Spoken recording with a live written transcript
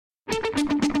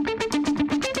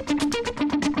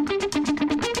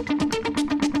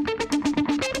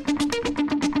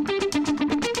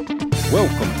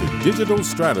Welcome to Digital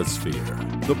Stratosphere,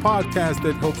 the podcast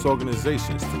that helps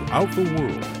organizations throughout the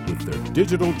world with their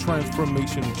digital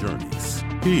transformation journeys.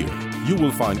 Here, you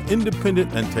will find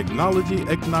independent and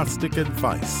technology-agnostic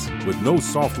advice with no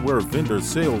software vendor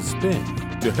sales spin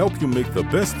to help you make the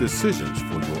best decisions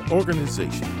for your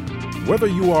organization. Whether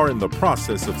you are in the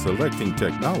process of selecting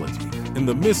technology, in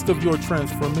the midst of your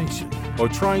transformation, or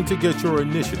trying to get your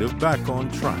initiative back on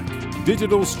track,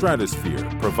 Digital Stratosphere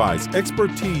provides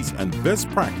expertise and best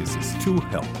practices to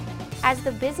help. As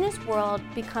the business world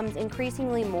becomes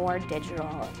increasingly more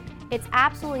digital, it's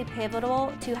absolutely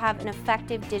pivotal to have an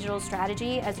effective digital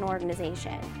strategy as an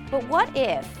organization. But what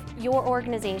if your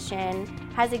organization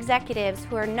has executives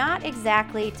who are not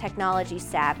exactly technology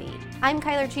savvy? I'm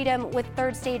Kyler Cheatham with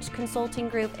Third Stage Consulting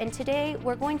Group, and today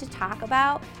we're going to talk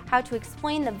about how to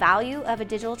explain the value of a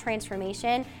digital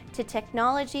transformation to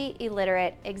technology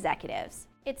illiterate executives.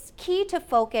 It's key to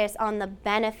focus on the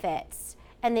benefits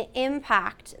and the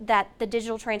impact that the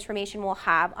digital transformation will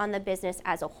have on the business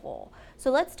as a whole. So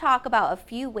let's talk about a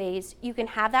few ways you can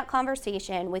have that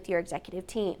conversation with your executive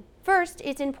team. First,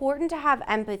 it's important to have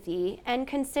empathy and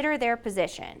consider their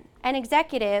position. An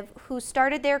executive who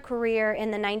started their career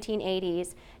in the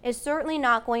 1980s is certainly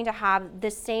not going to have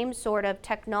the same sort of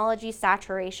technology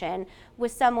saturation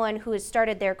with someone who has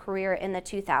started their career in the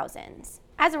 2000s.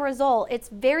 As a result, it's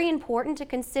very important to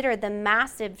consider the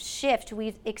massive shift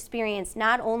we've experienced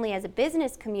not only as a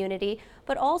business community,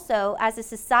 but also as a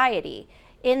society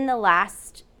in the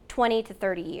last 20 to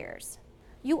 30 years.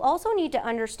 You also need to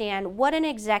understand what an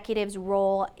executive's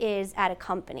role is at a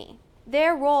company.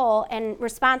 Their role and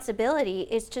responsibility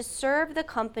is to serve the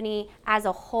company as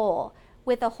a whole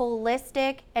with a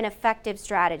holistic and effective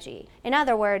strategy. In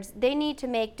other words, they need to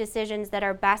make decisions that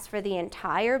are best for the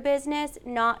entire business,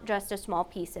 not just a small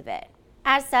piece of it.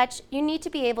 As such, you need to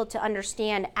be able to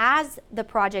understand, as the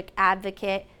project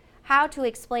advocate, how to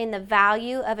explain the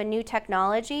value of a new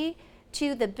technology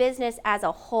to the business as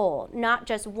a whole, not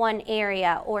just one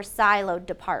area or siloed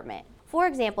department. For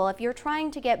example, if you're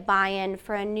trying to get buy-in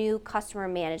for a new customer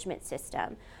management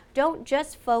system, don't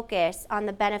just focus on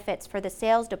the benefits for the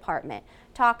sales department.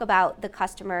 Talk about the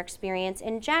customer experience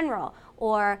in general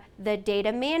or the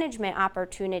data management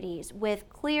opportunities with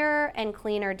clearer and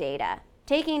cleaner data.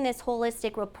 Taking this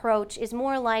holistic approach is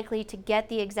more likely to get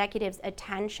the executive's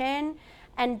attention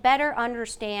and better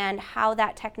understand how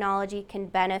that technology can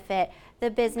benefit the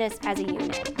business as a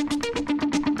unit.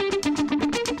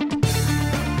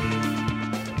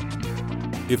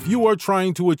 If you are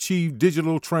trying to achieve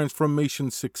digital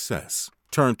transformation success,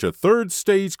 turn to Third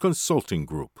Stage Consulting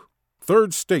Group.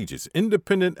 Third Stage's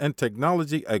independent and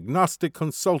technology-agnostic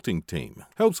consulting team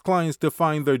helps clients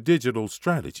define their digital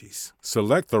strategies,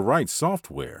 select the right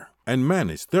software, and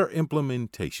manage their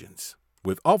implementations.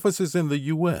 With offices in the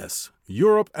U.S.,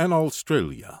 Europe, and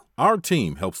Australia, our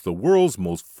team helps the world's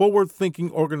most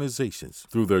forward-thinking organizations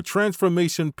through their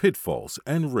transformation pitfalls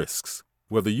and risks.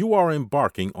 Whether you are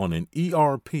embarking on an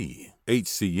ERP,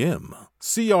 HCM,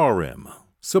 CRM,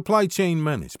 supply chain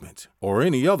management, or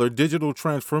any other digital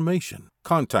transformation,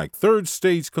 contact Third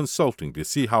Stage Consulting to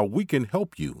see how we can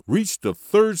help you reach the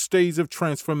third stage of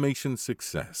transformation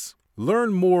success.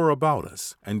 Learn more about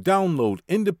us and download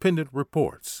independent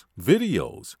reports,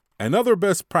 videos, and other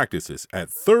best practices at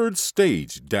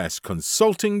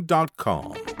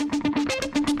thirdstage-consulting.com.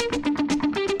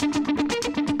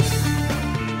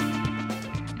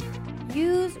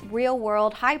 Use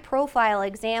real-world, high-profile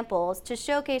examples to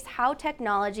showcase how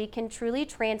technology can truly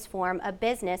transform a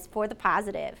business for the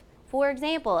positive. For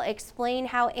example, explain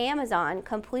how Amazon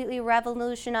completely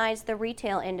revolutionized the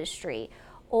retail industry,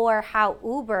 or how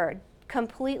Uber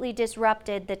completely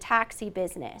disrupted the taxi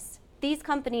business. These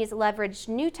companies leveraged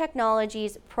new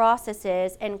technologies,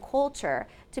 processes, and culture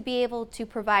to be able to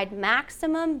provide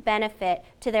maximum benefit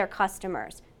to their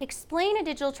customers. Explain a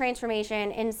digital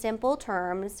transformation in simple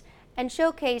terms and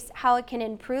showcase how it can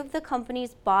improve the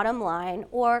company's bottom line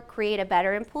or create a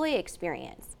better employee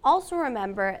experience. Also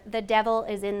remember, the devil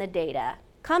is in the data.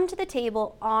 Come to the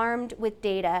table armed with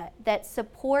data that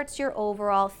supports your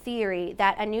overall theory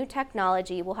that a new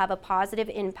technology will have a positive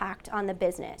impact on the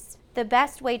business. The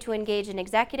best way to engage an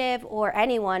executive, or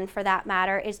anyone for that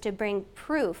matter, is to bring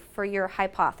proof for your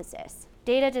hypothesis.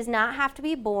 Data does not have to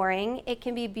be boring, it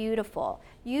can be beautiful.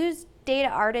 Use data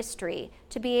artistry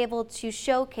to be able to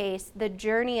showcase the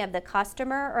journey of the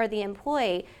customer or the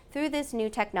employee through this new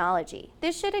technology.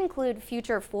 This should include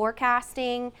future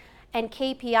forecasting and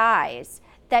KPIs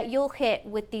that you'll hit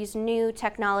with these new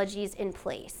technologies in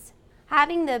place.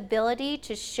 Having the ability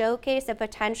to showcase a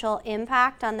potential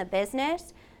impact on the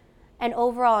business and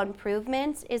overall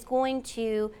improvements is going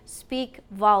to speak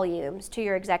volumes to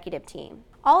your executive team.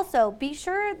 Also, be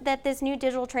sure that this new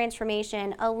digital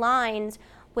transformation aligns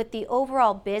with the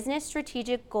overall business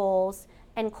strategic goals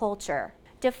and culture.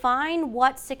 Define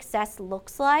what success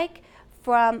looks like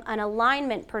from an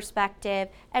alignment perspective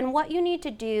and what you need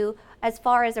to do as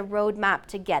far as a roadmap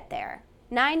to get there.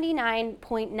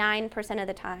 99.9% of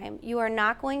the time, you are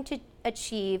not going to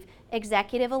achieve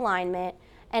executive alignment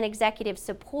and executive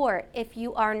support if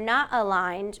you are not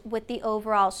aligned with the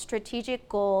overall strategic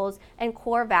goals and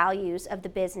core values of the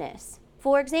business.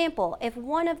 For example, if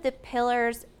one of the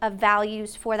pillars of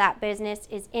values for that business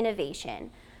is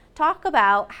innovation, talk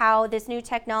about how this new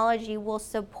technology will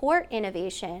support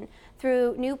innovation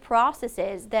through new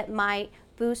processes that might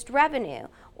boost revenue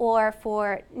or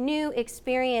for new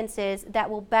experiences that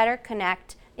will better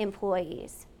connect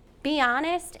employees. Be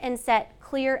honest and set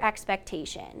clear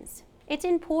expectations. It's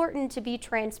important to be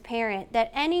transparent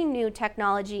that any new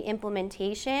technology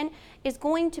implementation is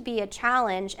going to be a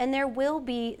challenge and there will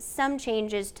be some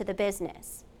changes to the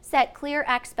business. Set clear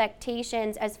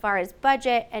expectations as far as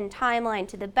budget and timeline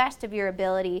to the best of your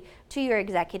ability to your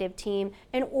executive team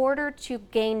in order to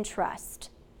gain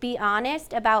trust. Be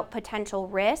honest about potential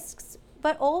risks,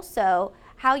 but also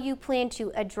how you plan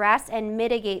to address and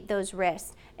mitigate those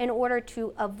risks in order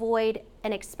to avoid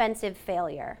an expensive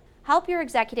failure. Help your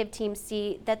executive team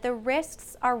see that the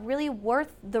risks are really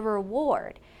worth the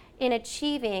reward in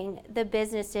achieving the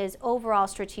business's overall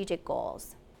strategic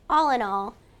goals. All in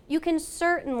all, you can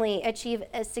certainly achieve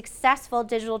a successful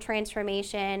digital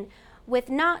transformation with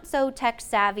not so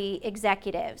tech-savvy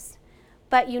executives,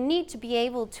 but you need to be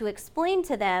able to explain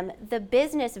to them the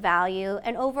business value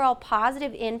and overall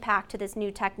positive impact to this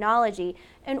new technology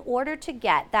in order to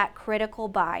get that critical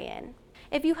buy-in.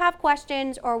 If you have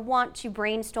questions or want to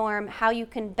brainstorm how you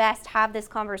can best have this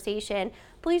conversation,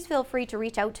 please feel free to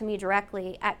reach out to me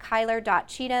directly at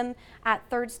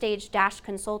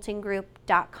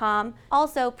kyler.cheatham@thirdstage-consultinggroup.com.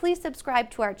 Also, please subscribe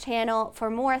to our channel for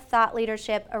more thought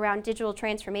leadership around digital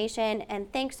transformation, and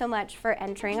thanks so much for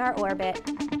entering our orbit.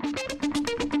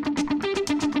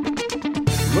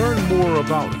 Learn more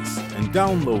about us and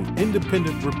download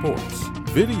independent reports,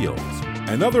 videos,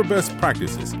 and other best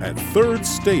practices at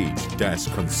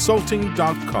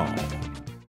thirdstage-consulting.com.